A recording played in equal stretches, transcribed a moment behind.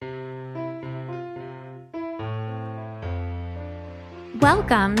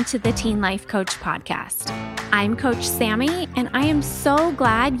Welcome to the Teen Life Coach Podcast. I'm Coach Sammy, and I am so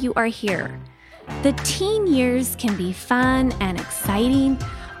glad you are here. The teen years can be fun and exciting,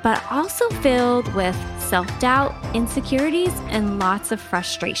 but also filled with self-doubt, insecurities, and lots of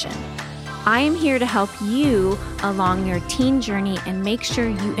frustration. I am here to help you along your teen journey and make sure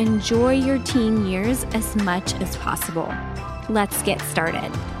you enjoy your teen years as much as possible. Let's get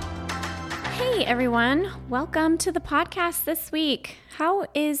started. Hey everyone, welcome to the podcast this week. How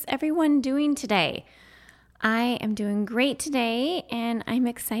is everyone doing today? I am doing great today, and I'm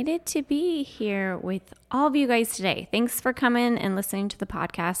excited to be here with all of you guys today. Thanks for coming and listening to the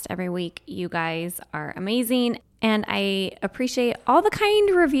podcast every week. You guys are amazing, and I appreciate all the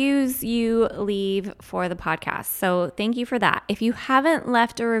kind reviews you leave for the podcast. So thank you for that. If you haven't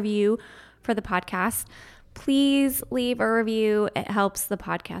left a review for the podcast, please leave a review. It helps the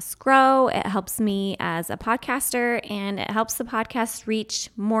podcast grow. It helps me as a podcaster, and it helps the podcast reach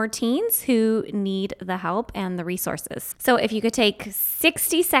more teens who need the help and the resources. So if you could take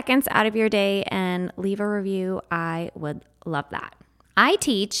 60 seconds out of your day and leave a review, I would love that. I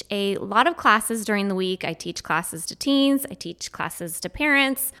teach a lot of classes during the week. I teach classes to teens. I teach classes to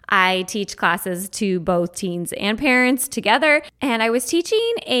parents. I teach classes to both teens and parents together. And I was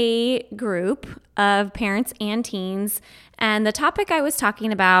teaching a group of parents and teens. And the topic I was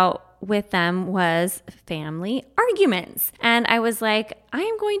talking about with them was family arguments. And I was like, I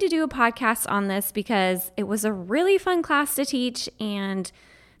am going to do a podcast on this because it was a really fun class to teach. And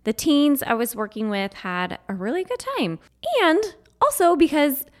the teens I was working with had a really good time. And also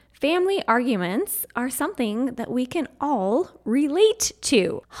because family arguments are something that we can all relate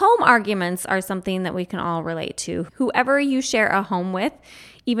to. Home arguments are something that we can all relate to. Whoever you share a home with,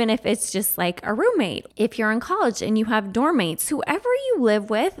 even if it's just like a roommate. If you're in college and you have dorm mates, whoever you live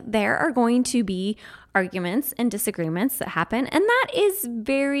with, there are going to be arguments and disagreements that happen. And that is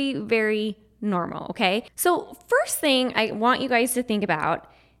very, very normal, okay? So first thing I want you guys to think about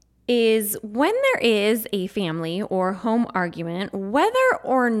is when there is a family or home argument, whether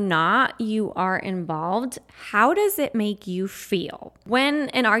or not you are involved, how does it make you feel? When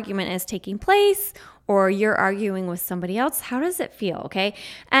an argument is taking place or you're arguing with somebody else, how does it feel, okay?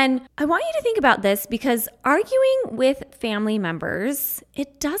 And I want you to think about this because arguing with family members,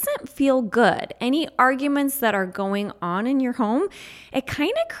 it doesn't feel good. Any arguments that are going on in your home, it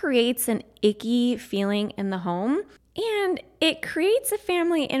kind of creates an icky feeling in the home. And it creates a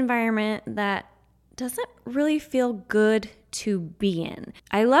family environment that doesn't really feel good to be in.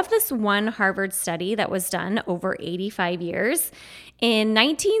 I love this one Harvard study that was done over 85 years. In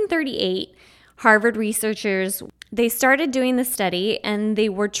 1938, Harvard researchers, they started doing the study and they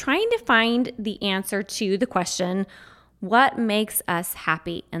were trying to find the answer to the question, what makes us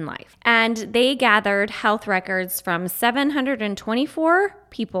happy in life? And they gathered health records from 724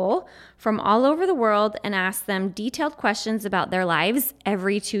 people from all over the world and asked them detailed questions about their lives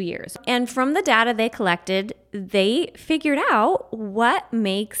every 2 years. And from the data they collected, they figured out what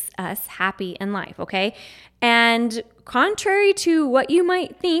makes us happy in life, okay? And contrary to what you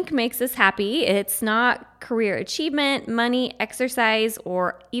might think makes us happy, it's not career achievement, money, exercise,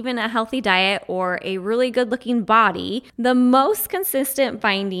 or even a healthy diet or a really good-looking body. The most consistent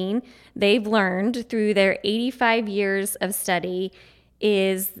finding they've learned through their 85 years of study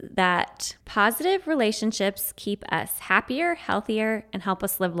is that positive relationships keep us happier, healthier, and help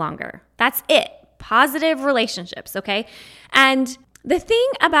us live longer. That's it. Positive relationships, okay? And the thing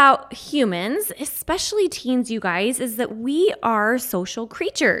about humans, especially teens, you guys, is that we are social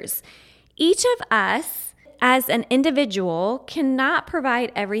creatures. Each of us as an individual cannot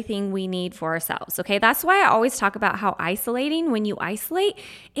provide everything we need for ourselves, okay? That's why I always talk about how isolating, when you isolate,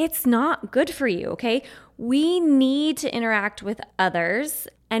 it's not good for you, okay? We need to interact with others,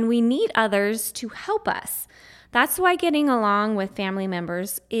 and we need others to help us. That's why getting along with family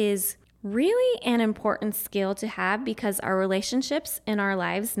members is really an important skill to have because our relationships in our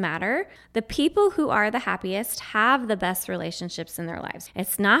lives matter. The people who are the happiest have the best relationships in their lives.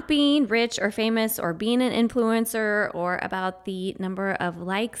 It's not being rich or famous or being an influencer or about the number of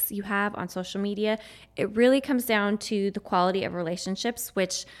likes you have on social media. It really comes down to the quality of relationships,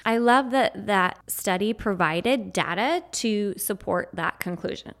 which I love that study provided data to support that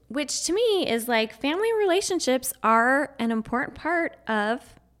conclusion, which to me is like family relationships are an important part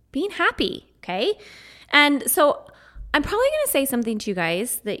of being happy, okay? And so I'm probably going to say something to you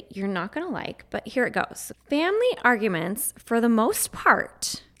guys that you're not going to like, but here it goes. Family arguments, for the most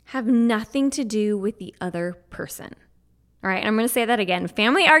part, have nothing to do with the other person. All right, I'm going to say that again.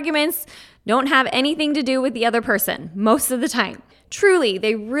 Family arguments don't have anything to do with the other person most of the time. Truly,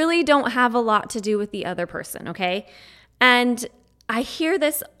 they really don't have a lot to do with the other person, okay? And I hear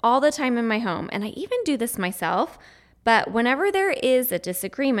this all the time in my home, and I even do this myself, but whenever there is a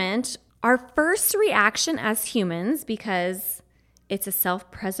disagreement, our first reaction as humans, because it's a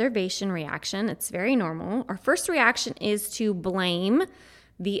self-preservation reaction, it's very normal, our first reaction is to blame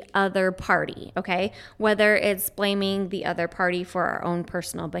the other party, okay? Whether it's blaming the other party for our own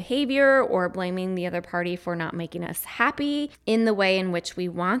personal behavior or blaming the other party for not making us happy in the way in which we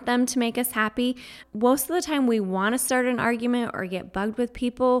want them to make us happy. Most of the time we want to start an argument or get bugged with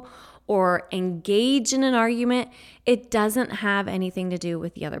people or engage in an argument, it doesn't have anything to do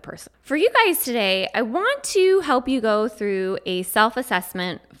with the other person. For you guys today, I want to help you go through a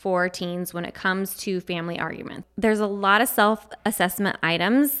self-assessment for teens when it comes to family arguments. There's a lot of self-assessment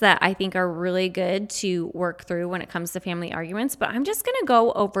items that I think are really good to work through when it comes to family arguments, but I'm just gonna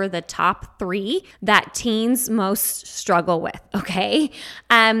go over the top 3 that teens most struggle with, okay?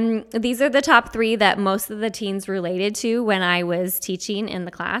 These are the top 3 that most of the teens related to when I was teaching in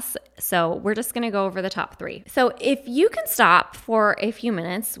the class. So we're just going to go over the top 3. So if you can stop for a few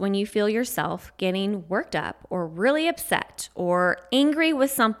minutes when you feel yourself getting worked up or really upset or angry with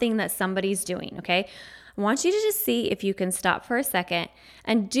something that somebody's doing, okay? I want you to just see if you can stop for a second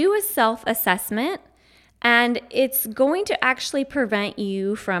and do a self-assessment. And it's going to actually prevent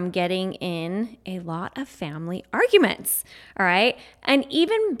you from getting in a lot of family arguments, all right? And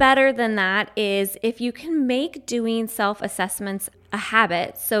even better than that is if you can make doing self-assessments a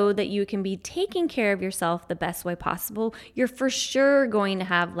habit so that you can be taking care of yourself the best way possible, you're for sure going to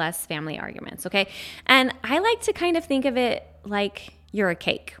have less family arguments, okay? And I like to kind of think of it like you're a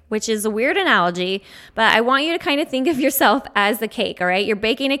cake, which is a weird analogy, but I want you to kind of think of yourself as the cake, all right? You're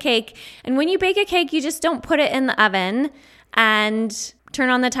baking a cake, and when you bake a cake, you just don't put it in the oven and turn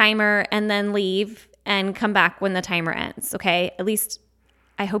on the timer and then leave and come back when the timer ends, okay? At least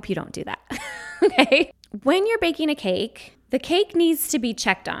I hope you don't do that, okay? When you're baking a cake, the cake needs to be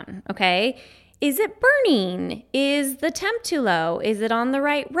checked on, okay? Is it burning? Is the temp too low? Is it on the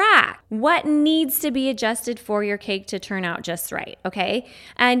right rack? What needs to be adjusted for your cake to turn out just right, okay?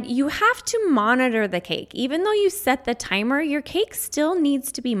 And you have to monitor the cake. Even though you set the timer, your cake still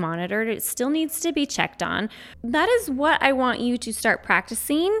needs to be monitored. It still needs to be checked on. That is what I want you to start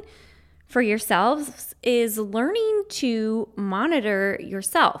practicing for yourselves, is learning to monitor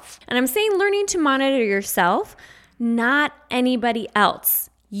yourself. And I'm saying learning to monitor yourself, not anybody else.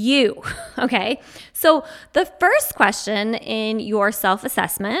 You, okay? So the first question in your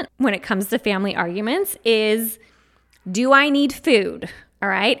self-assessment when it comes to family arguments is, do I need food? All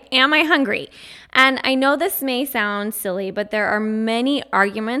right? Am I hungry? And I know this may sound silly, but there are many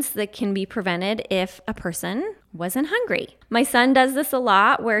arguments that can be prevented if a person wasn't hungry. My son does this a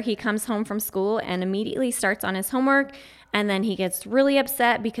lot where he comes home from school and immediately starts on his homework, and then he gets really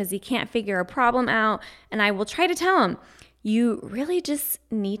upset because he can't figure a problem out, and I will try to tell him, you really just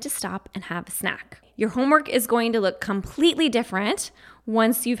need to stop and have a snack. Your homework is going to look completely different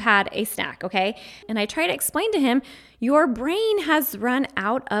once you've had a snack, okay? And I try to explain to him, your brain has run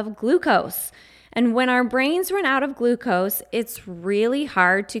out of glucose. And when our brains run out of glucose, it's really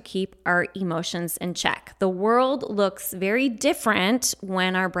hard to keep our emotions in check. The world looks very different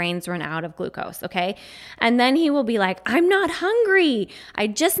when our brains run out of glucose, okay? And then he will be like, I'm not hungry. I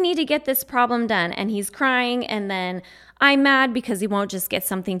just need to get this problem done. And he's crying, and then I'm mad because he won't just get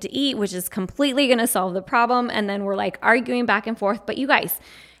something to eat, which is completely going to solve the problem. And then we're like arguing back and forth. But you guys,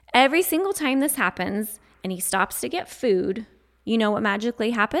 every single time this happens and he stops to get food, you know what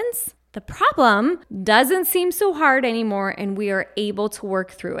magically happens? The problem doesn't seem so hard anymore, and we are able to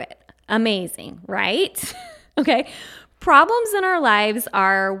work through it. Amazing, right? Okay. Problems in our lives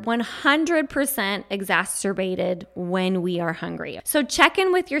are 100% exacerbated when we are hungry. So check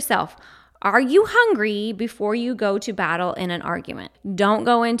in with yourself. Are you hungry before you go to battle in an argument? Don't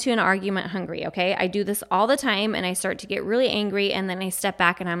go into an argument hungry, okay? I do this all the time, and I start to get really angry, and then I step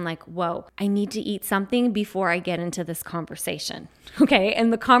back and I'm like, whoa, I need to eat something before I get into this conversation, okay?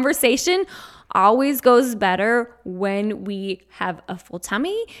 And the conversation always goes better when we have a full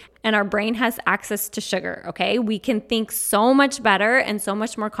tummy and our brain has access to sugar, okay? We can think so much better and so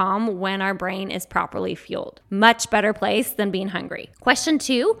much more calm when our brain is properly fueled. Much better place than being hungry. Question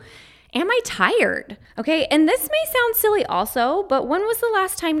 2. Am I tired? Okay, and this may sound silly also, but when was the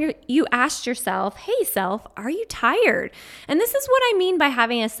last time you asked yourself, hey self, are you tired? And this is what I mean by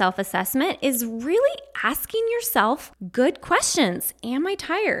having a self-assessment, is really asking yourself good questions. Am I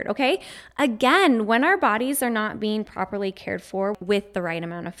tired? Okay, again, when our bodies are not being properly cared for with the right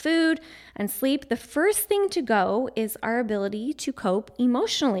amount of food and sleep, the first thing to go is our ability to cope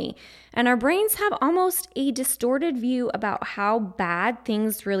emotionally. And our brains have almost a distorted view about how bad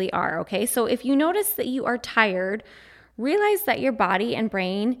things really are, okay? So if you notice that you are tired, Realize that your body and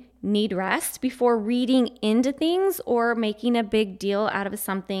brain need rest before reading into things or making a big deal out of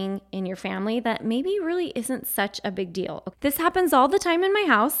something in your family that maybe really isn't such a big deal. This happens all the time in my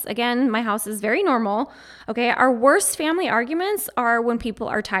house. Again, my house is very normal. Okay, our worst family arguments are when people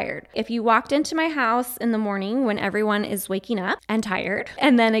are tired. If you walked into my house in the morning when everyone is waking up and tired,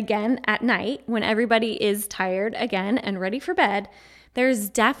 and then again at night when everybody is tired again and ready for bed, there's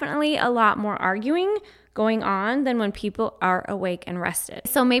definitely a lot more arguing going on than when people are awake and rested.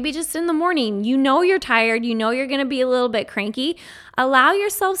 So maybe just in the morning, you know you're tired, you know you're going to be a little bit cranky. Allow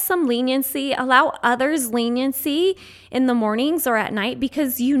yourself some leniency, allow others leniency in the mornings or at night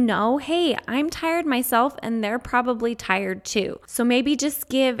because you know, hey, I'm tired myself and they're probably tired too. So maybe just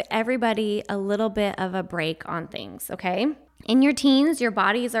give everybody a little bit of a break on things, okay? In your teens, your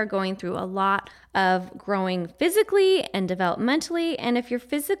bodies are going through a lot of growing physically and developmentally. And if your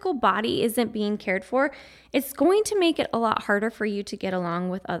physical body isn't being cared for, it's going to make it a lot harder for you to get along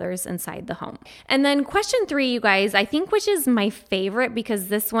with others inside the home. And then question 3, you guys, I think which is my favorite because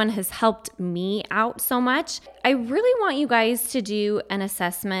this one has helped me out so much. I really want you guys to do an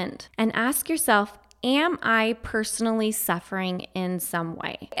assessment and ask yourself, am I personally suffering in some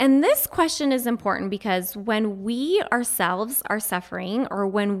way? And this question is important because when we ourselves are suffering or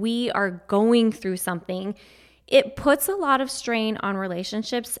when we are going through something, it puts a lot of strain on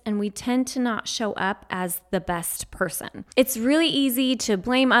relationships and we tend to not show up as the best person. It's really easy to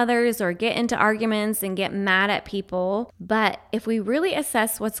blame others or get into arguments and get mad at people. But if we really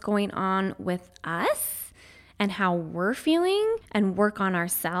assess what's going on with us and how we're feeling and work on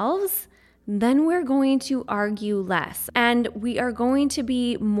ourselves, then we're going to argue less and we are going to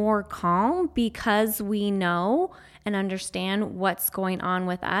be more calm because we know and understand what's going on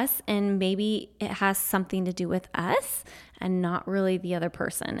with us and maybe it has something to do with us and not really the other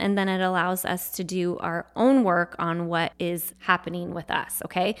person. And then it allows us to do our own work on what is happening with us,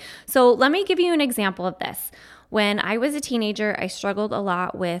 okay? So let me give you an example of this. When I was a teenager, I struggled a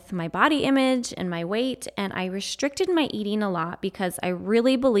lot with my body image and my weight, and I restricted my eating a lot because I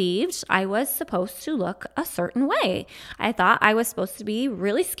really believed I was supposed to look a certain way. I thought I was supposed to be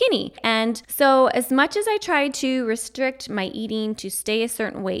really skinny. And so as much as I tried to restrict my eating to stay a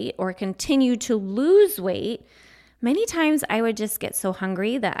certain weight or continue to lose weight, many times I would just get so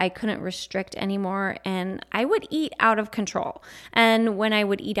hungry that I couldn't restrict anymore and I would eat out of control. And when I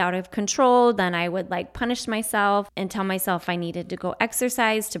would eat out of control, then I would punish myself and tell myself I needed to go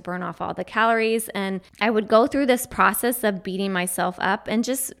exercise to burn off all the calories. And I would go through this process of beating myself up and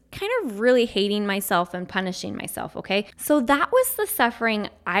just kind of really hating myself and punishing myself, okay? So that was the suffering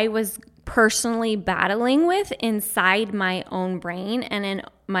I was personally battling with inside my own brain and in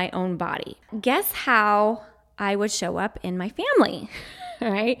my own body. Guess how I would show up in my family,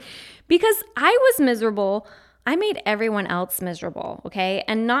 right? Because I was miserable, I made everyone else miserable, okay?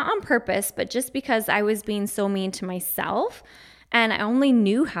 And not on purpose, but just because I was being so mean to myself and I only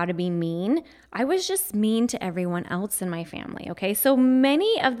knew how to be mean, I was just mean to everyone else in my family, okay? So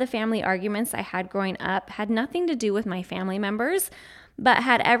many of the family arguments I had growing up had nothing to do with my family members, but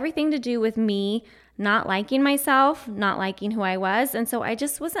had everything to do with me not liking myself, not liking who I was. And so I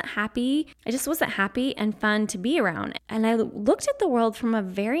just wasn't happy. I just wasn't happy and fun to be around. And I looked at the world from a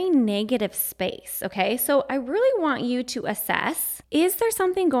very negative space, okay? So I really want you to assess, is there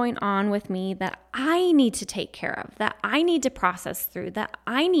something going on with me that I need to take care of, that I need to process through, that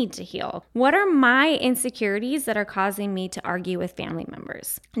I need to heal? What are my insecurities that are causing me to argue with family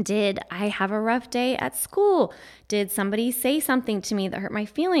members? Did I have a rough day at school? Did somebody say something to me that hurt my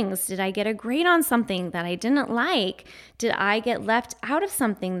feelings? Did I get a grade on something that I didn't like? Did I get left out of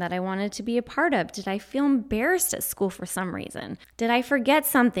something that I wanted to be a part of? Did I feel embarrassed at school for some reason? Did I forget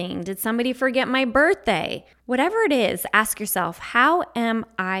something? Did somebody forget my birthday? Whatever it is, ask yourself, how am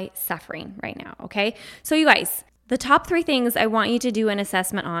I suffering right now? Okay. So you guys, the top 3 things I want you to do an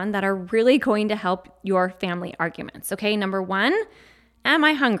assessment on that are really going to help your family arguments. Okay. Number 1, am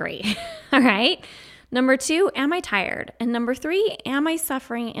I hungry? All right. Number 2, am I tired? And number 3, am I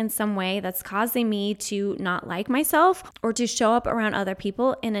suffering in some way that's causing me to not like myself or to show up around other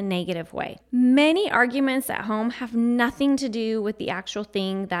people in a negative way? Many arguments at home have nothing to do with the actual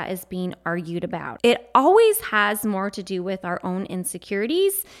thing that is being argued about. It always has more to do with our own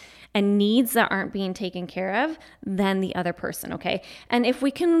insecurities and needs that aren't being taken care of than the other person, okay? And if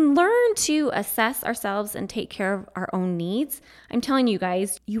we can learn to assess ourselves and take care of our own needs, I'm telling you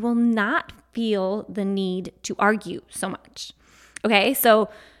guys, you will not feel the need to argue so much, okay? So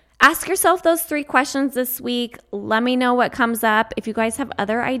ask yourself those 3 questions this week. Let me know what comes up. If you guys have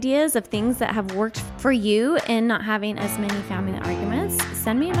other ideas of things that have worked for you in not having as many family arguments,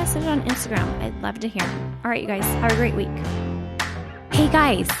 send me a message on Instagram. I'd love to hear. All right, you guys, have a great week. Hey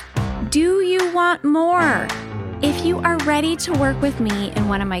guys, do you want more? If you are ready to work with me in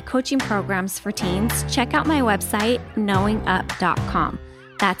one of my coaching programs for teens, check out my website, knowingup.com.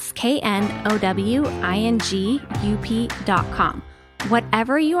 That's knowingup.com.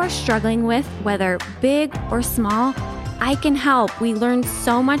 Whatever you are struggling with, whether big or small, I can help. We learn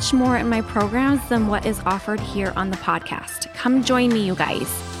so much more in my programs than what is offered here on the podcast. Come join me, you guys.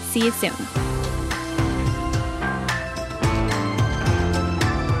 See you soon.